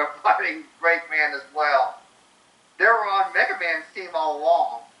Man were fighting Breakman as well. They were on Mega Man's team all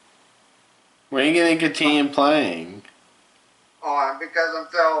along. When are you gonna continue playing? Because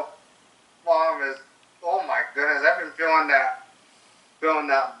until Bomb is, oh my goodness, I've been feeling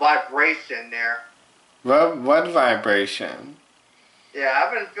that vibration there. What vibration? Yeah,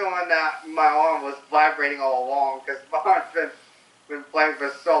 I've been feeling that my arm was vibrating all along because Bomb's been playing for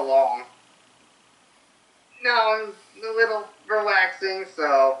so long. Now I'm a little relaxing,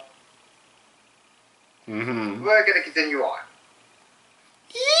 so we're gonna continue on.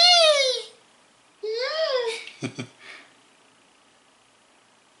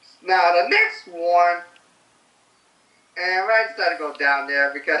 Now the next one, and I decided to go down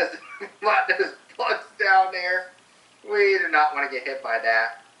there because there's bugs down there. We do not want to get hit by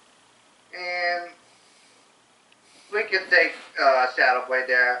that, and we can take Shadow Blade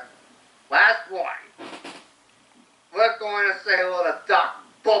there. Last one. We're going to say hello to Doc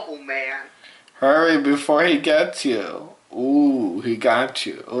Bubble Man. Hurry before he gets you. Ooh, he got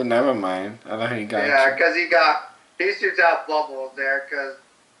you. Oh, never mind. I thought he got you. Yeah, because he shoots out bubbles there,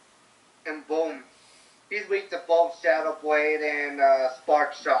 and boom. He's weak to both Shadow Blade and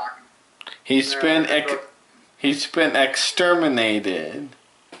Spark Shock. He's been exterminated.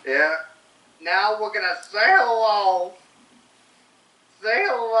 Yeah. Now we're going to say hello. Say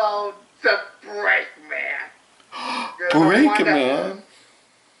hello to Breakman. Breakman?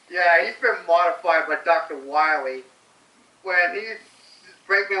 Yeah, he's been modified by Dr. Wily. When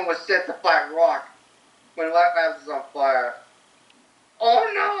Breakman was sent to fight Rock, when Life Labs was on fire. Oh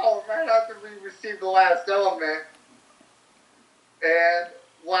no! Right after we received the last element, and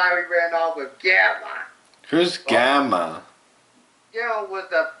Wily ran off with Gamma. Who's Gamma? Gamma was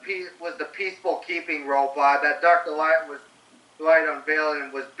the peaceful keeping robot that Dr. Light unveiled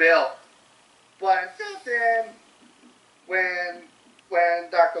and was built. But until then, when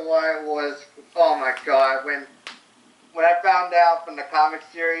Dr. Light was, oh my god, when I found out from the comic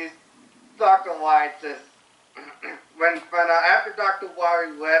series, Dr. Light just, after Dr.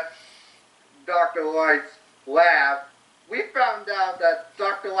 Wily left Dr. Light's lab, we found out that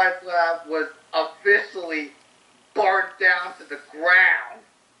Dr. Light's lab was officially burned down to the ground.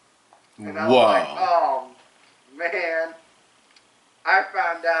 And I was like, oh man, I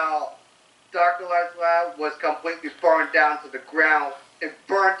found out Dr. Light's lab was completely burned down to the ground and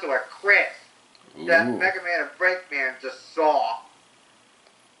burned to a crisp. That Mega Man and Breakman just saw.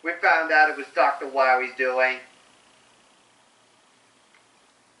 We found out it was Dr. Wily's doing.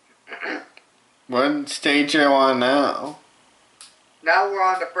 What stage are you on now? Now we're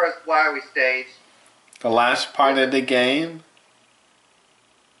on the first Wiry stage. The last part of the game?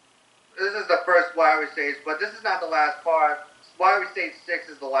 This is the first Wiry stage, but this is not the last part. Wiry stage 6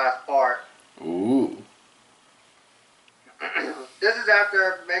 is the last part. Ooh. This is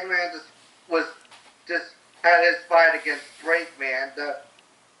after Mega Man just had his fight against Breakman.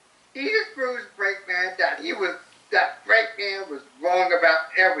 He just proved Breakman that Breakman was wrong about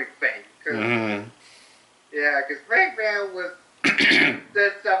everything. Mm-hmm. Yeah, because Breakman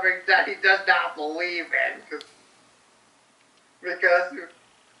did something that he does not believe in. Because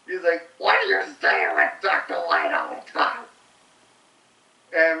he's like, "What are you saying with Dr. Light all the time?"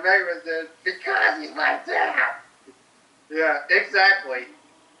 And Mega Man said, "Because he's my dad." Yeah, exactly.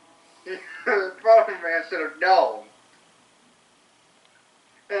 Broken Man should have known.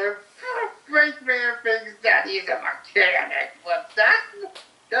 And Great Man thinks that he's a mechanic, but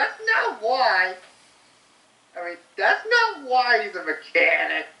that's not why. I mean, that's not why he's a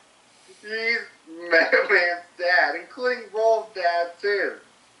mechanic. He's Mega Man's dad, including Roll's dad too.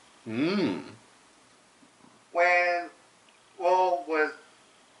 When Roll was,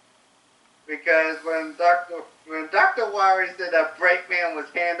 because when Dr. Wiry said that Breakman was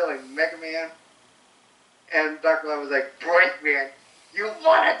handling Mega Man, and Dr. Wiry was like, "Breakman, you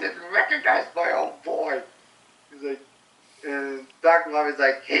wanted to recognize my own boy." He's like, and Dr. Wiry's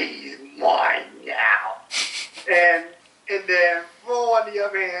like, "He's mine now." and then Roll, on the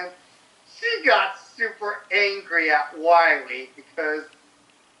other hand, she got super angry at Wily because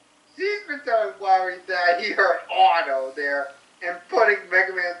she's been telling Wily that he hurt Otto there and putting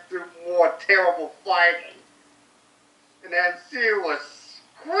Mega Man through more terrible fighting. And then she was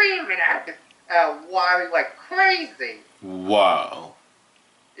screaming at Wily like crazy. Wow.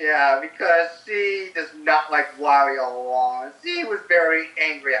 Yeah, because she does not like Wily all along. She was very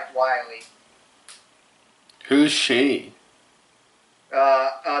angry at Wily. Who's she?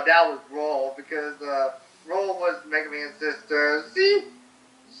 That was Roll, because Roll was Mega Man's sister. She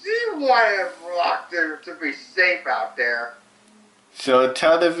wanted Rock to be safe out there. So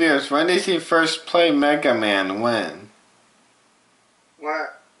tell the viewers, when did he first play Mega Man? When?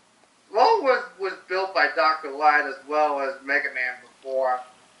 Well, Roll was built by Dr. Light as well as Mega Man before,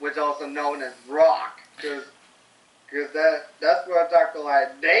 which is also known as Rock, because that's what Dr.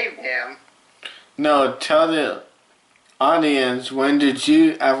 Light named him. No, tell the audience, when did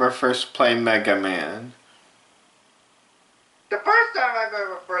you ever first play Mega Man? The first time I've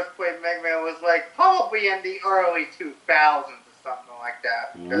ever first played Mega Man was like probably in the early 2000s or something like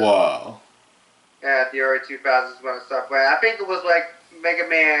that. Wow. Yeah, the early 2000s when I started playing. I think it was like Mega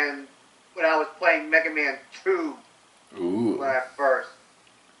Man, when I was playing Mega Man 2. Ooh.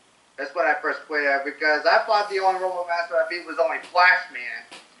 That's when I first played it, because I thought the only Robo Master I beat was only Flash Man.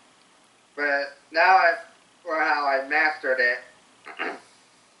 But now how I mastered it.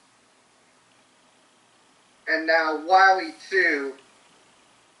 And now Wily 2.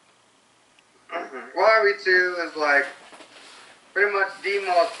 Wily 2 is like pretty much the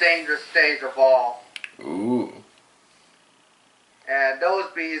most dangerous stage of all. Ooh. And those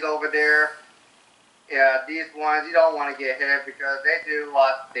bees over there, yeah, these ones, you don't want to get hit because they do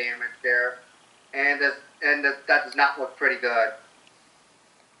lots of damage there. And that does not look pretty good.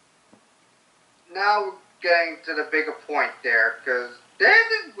 Now we're getting to the bigger point there, because this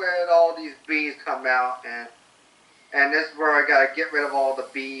is where all these bees come out, and this is where I gotta get rid of all the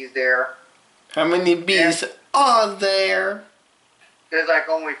bees there. How many bees are there? There's like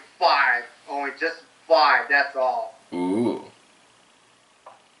only 5. Only just 5, that's all. Ooh.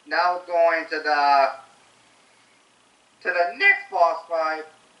 Now we're going to the next boss fight.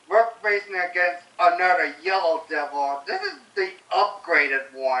 We're facing against another Yellow Devil. This is the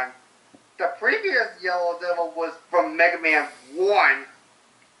upgraded one. The previous Yellow Devil was from Mega Man 1.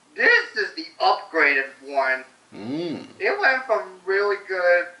 This is the upgraded one. It went from really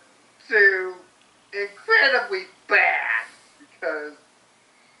good to incredibly bad,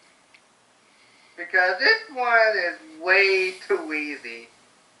 because this one is way too easy.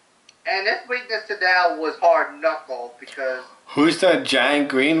 And its weakness to that was Hard Knuckle, because... Who's that giant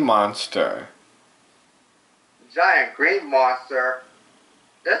green monster? Giant green monster?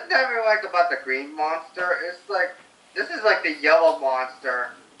 That's never like about the green monster. It's like, this is like the yellow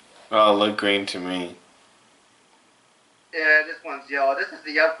monster. Oh, look green to me. Yeah, this one's yellow. This is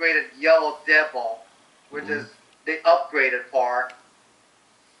the upgraded Yellow Devil, which is the upgraded part.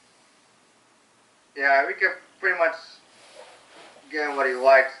 Yeah, we could pretty much get him what he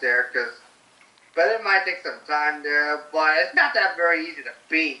likes there, but it might take some time there, but it's not that very easy to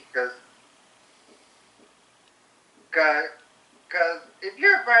beat, because Because if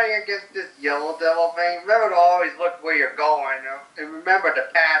you're fighting against this Yellow Devil thing, remember to always look where you're going and remember the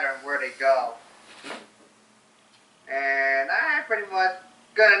pattern where they go. And I pretty much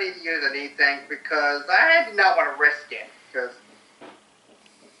gonna need to use a knee tank because I do not want to risk it.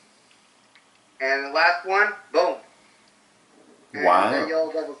 And the last one, boom. And Wow. the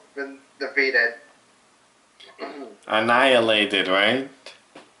Yellow Devil's been defeated. Annihilated, right?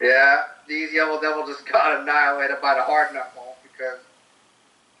 Yeah, these Yellow Devil just got annihilated by the Hard Knuckle because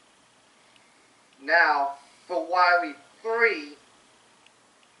now for Wily 3,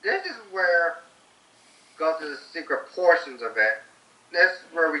 this is where go to the secret portions of it. This is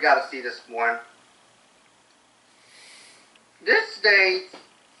where we gotta see this one. This stage,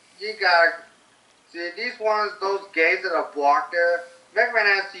 you gotta see these ones, those gates that are blocked there. Mega Man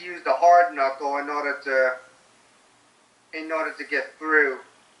has to use the Hard Knuckle in order to get through.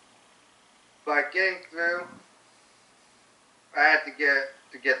 But getting through, I had to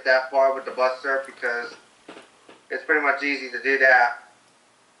get that far with the Buster because it's pretty much easy to do that.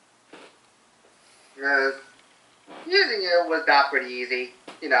 Because using it was not pretty easy,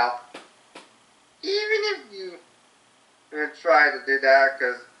 you know. Even if you try to do that,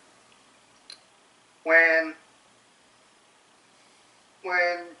 because when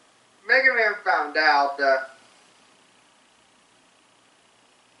Mega Man found out that,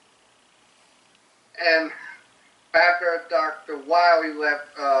 and after Dr. Wily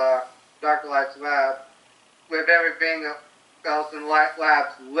left Dr. Light's lab, with everything else in Light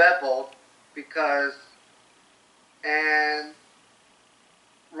Labs leveled, because, and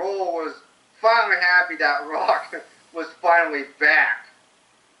Roll was finally happy that Rock was finally back.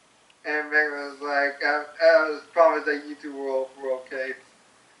 And Mega Man was like, I was promised that you two were okay.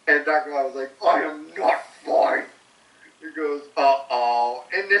 And Dr. Light was like, I am not fine. He goes, uh-oh.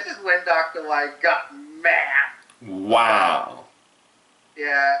 And this is when Dr. Light got mad. Wow.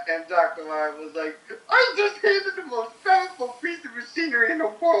 Yeah, and Dr. Light was like, I just handed the most powerful piece of machinery in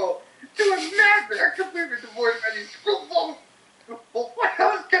the world to a madman completely devoid of any scruples. Well, what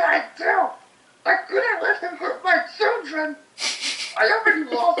else can I do? I couldn't let him hurt my children. I already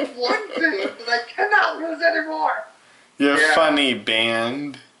lost one thing, but I cannot lose anymore. You're Yeah. funny,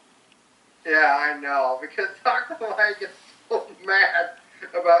 band. Yeah, I know, because Dr. Light gets so mad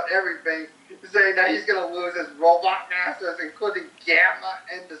about everything, saying that he's going to lose his robot masters, including Gamma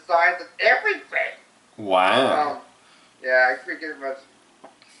and designs and everything. Wow. Yeah, I pretty much.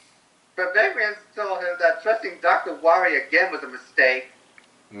 But Mega Man told him that trusting Dr. Wily again was a mistake.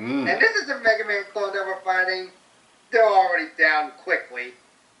 And this is a Mega Man clone that we're fighting. They're already down quickly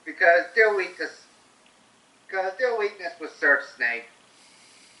because their weakness was Search Snake.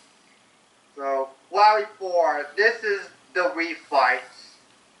 So Wily 4, this is the refights.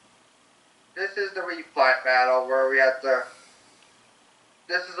 This is the refight battle where we have to.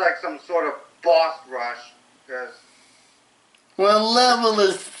 This is like some sort of boss rush because What level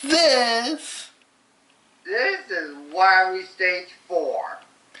is this? this is Wily Stage 4.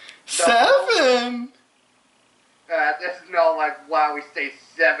 7. There's no like Wily Stage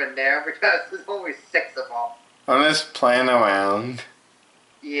 7 there because there's only 6 of them. I'm just playing around.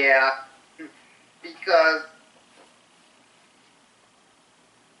 Yeah, because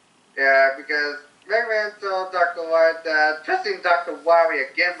Mega Man told Dr. Light that trusting Dr. Wily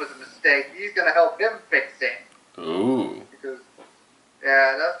again was a mistake. He's gonna help him fix it. Ooh. Because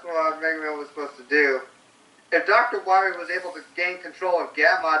that's what Mega Man was supposed to do. If Dr. Wily was able to gain control of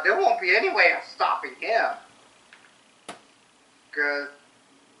Gamma, there won't be any way of stopping him. Because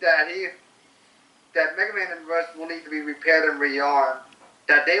that Mega Man and Rush will need to be repaired and rearmed.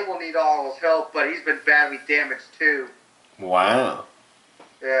 That they will need all his help, but he's been badly damaged too. Wow.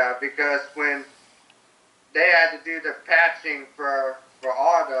 Yeah, because when they had to do the patching for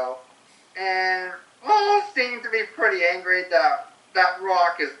Auto, and all seemed to be pretty angry that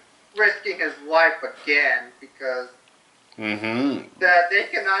Rock is risking his life again because that they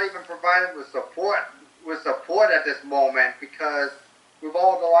cannot even provide him with support at this moment because with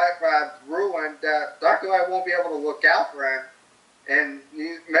all the Light Labs ruined, that Dr. Light won't be able to look out for him, and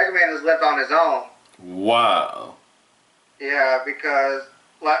Mega Man has lived on his own. Wow. Yeah, because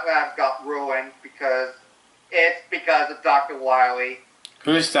Light Labs got ruined because of Dr. Wily.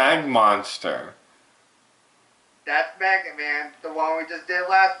 Who's that monster? That's Mega Man, the one we just did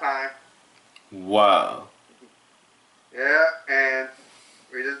last time. Wow. Yeah, and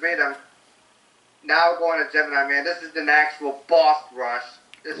we just beat him. Now we're going to Gemini Man. This is an actual boss rush.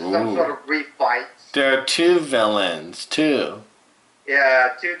 This is some sort of refight. There are 2 villains, too. Yeah,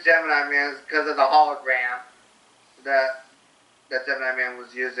 2 Gemini Mans because of the hologram that Gemini Man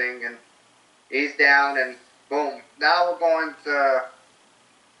was using, and he's down, and Boom. Now we're going to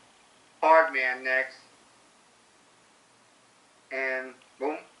Hardman next. And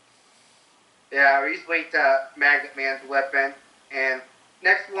boom. Yeah, he's weak to Magnet Man's weapon. And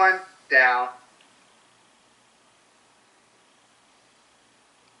next one, down.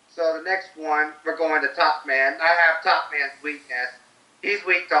 So the next one, we're going to Top Man. I have Top Man's weakness. He's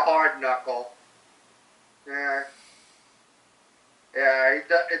weak to Hard Knuckle. Yeah. Yeah,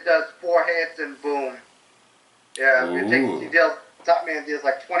 it does 4 hits and boom. Yeah, Top Man deals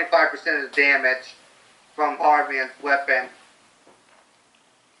like 25% of the damage from Hard Man's weapon.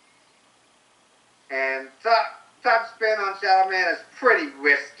 And top spin on Shadow Man is pretty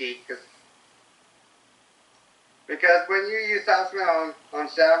risky because when you use top spin on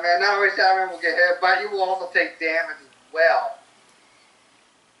Shadow Man, not only Shadow Man will get hit, but you will also take damage as well.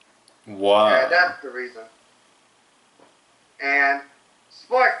 Wow. Yeah, that's the reason. And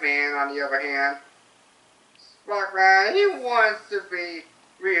Spark Man, on the other hand, Spark Man, he wants to be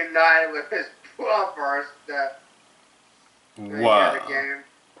reunited with his brothers that Wow. the game,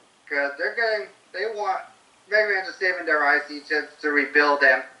 because they want Mega Man to saving their IC chips to rebuild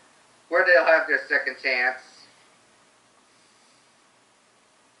them, where they'll have their second chance.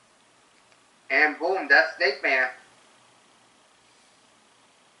 And boom, that's Snake Man.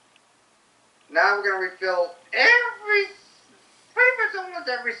 Now we're gonna refill pretty much almost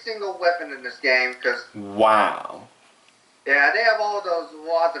every single weapon in this game, because wow. Yeah, they have all those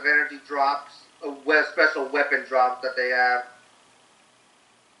lots of energy drops, special weapon drops that they have.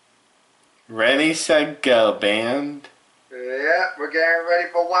 Ready, set, go, band. Yeah, we're getting ready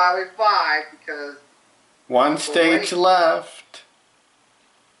for Wily 5 because... One stage left.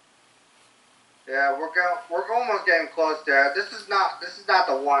 Yeah, we're almost getting close there. This is not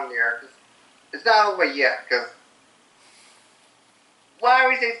the one here. It's not over yet, because...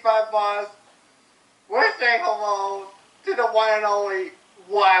 Wily's H5 boss, we're saying hello to the one and only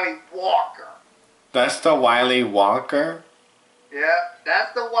Wily Walker. That's the Wily Walker? Yeah,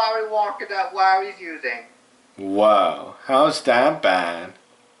 that's the Wily Walker that Wily's using. Whoa, how's that bad?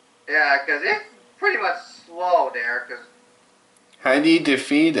 Yeah, because it's pretty much slow there, because... How do you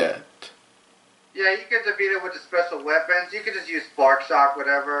defeat it? Yeah, you can defeat it with the special weapons. You can just use Spark Shock,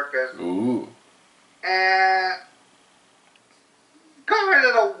 whatever, because... Ooh. And... Going rid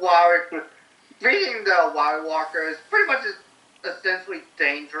of the Wily... Beating the Wily Walker is pretty much essentially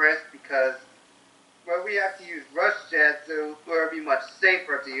dangerous, because... Well, we have to use Rush Jet, so it would be much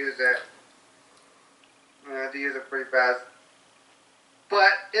safer to use it. We have to use it pretty fast. But,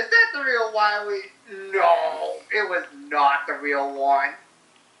 is that the real Wily? No, it was not the real one.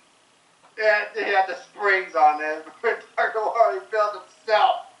 It had the springs on it. Dr. Wily built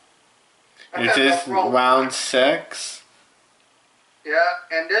himself. Is this round 6? Yeah,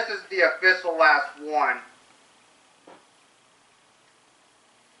 and this is the official last one.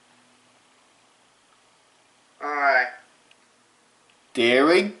 Alright.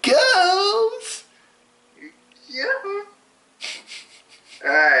 There it goes! Yeah.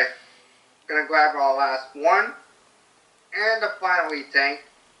 Alright. Gonna grab our last one. And the final tank.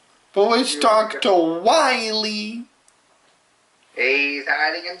 But it's Dr. Wily! He's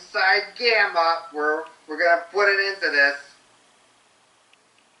hiding inside Gamma. We're gonna put it into this.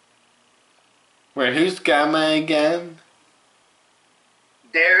 Wait, who's Gamma again?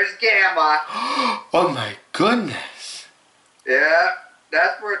 There's Gamma. Oh my goodness! Yeah,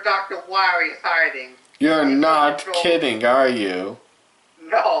 that's where Dr. Wily is hiding. You're not kidding, are you?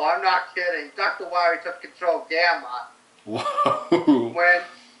 No, I'm not kidding. Dr. Wily took control of Gamma. Whoa! When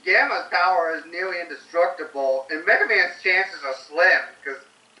Gamma's power is nearly indestructible, and Mega Man's chances are slim, because...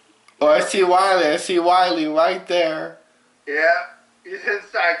 Oh, I see Wily right there. Yeah, he's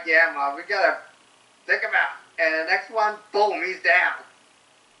inside Gamma. We gotta take him out. And the next one, boom, he's down.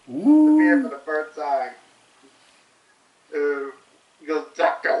 Ooh. Here for the first time. He goes,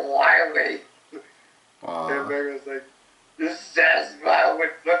 Dr. Wily. And Mega's like, this satisfied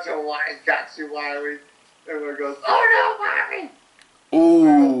with such a lie, got you, Wily. And Mega goes, oh no, Wily! Ooh.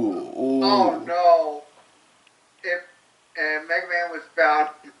 Ooh. Oh no. And Mega Man was found,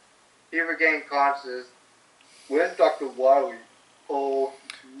 he regained consciousness. Where's Dr. Wily? Oh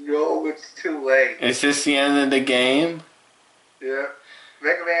no, it's too late. Is this the end of the game? Yeah.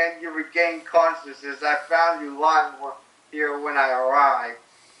 Mega Man, you regained consciousness. I found you lying here when I arrived.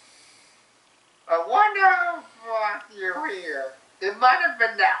 I wonder what you're here. It might have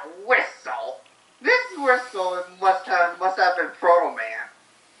been that whistle. This whistle must have been Proto Man,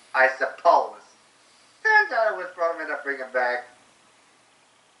 I suppose. Turns out it was Proto Man that bring him back.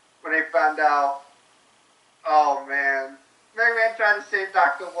 When they found out, oh man, Mega Man tried to save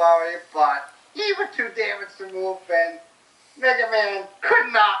Dr. Wily, but even too damaged to move, and Mega Man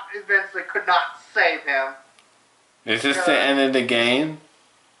eventually could not save him. Is this the end of the game?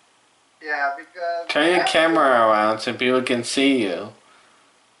 Yeah, because... Turn your camera around so people can see you.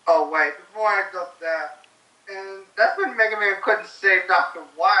 Oh, wait, before I go to that, and that's when Mega Man couldn't save Dr.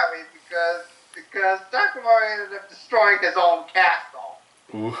 Wily because Dr. Wily ended up destroying his own castle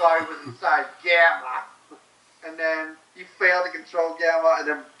while he was inside Gamma. And then he failed to control Gamma, and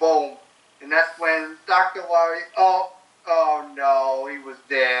then boom. And that's when Dr. Wily, oh no, he was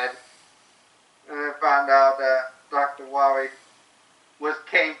dead. And then found out that Dr. Wily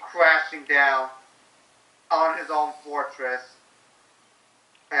came crashing down on his own fortress,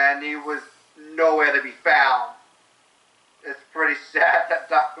 and he was nowhere to be found. It's pretty sad that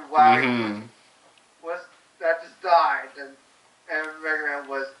Dr. Wily that just died, and Mega Man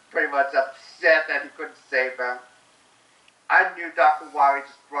was pretty much upset that he couldn't save him. I knew Dr. Wily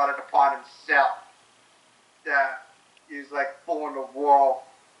just brought it upon himself that he was like fooling the world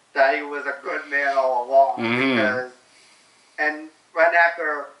that he was a good man all along. Because, and right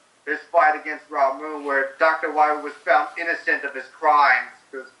after his fight against Ra Moon, where Dr. Wily was found innocent of his crimes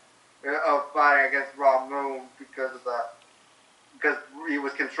of fighting against Ra Moon because he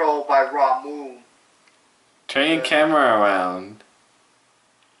was controlled by Ra Moon. Turn your camera around.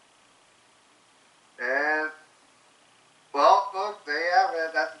 And, well, folks, there you have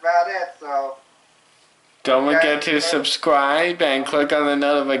it. That's about it. So, don't forget to subscribe and click on the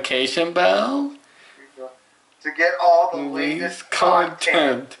notification bell to get all the latest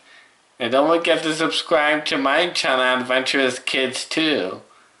content. And don't forget to subscribe to my channel, Adventurous Kids, too.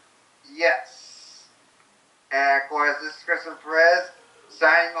 Yes. And, of course, this is Christopher Perez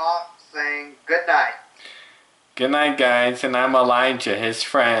signing off, saying good night. Good night, guys, and I'm Elijah, his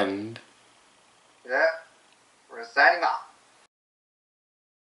friend. Yeah, we're signing off.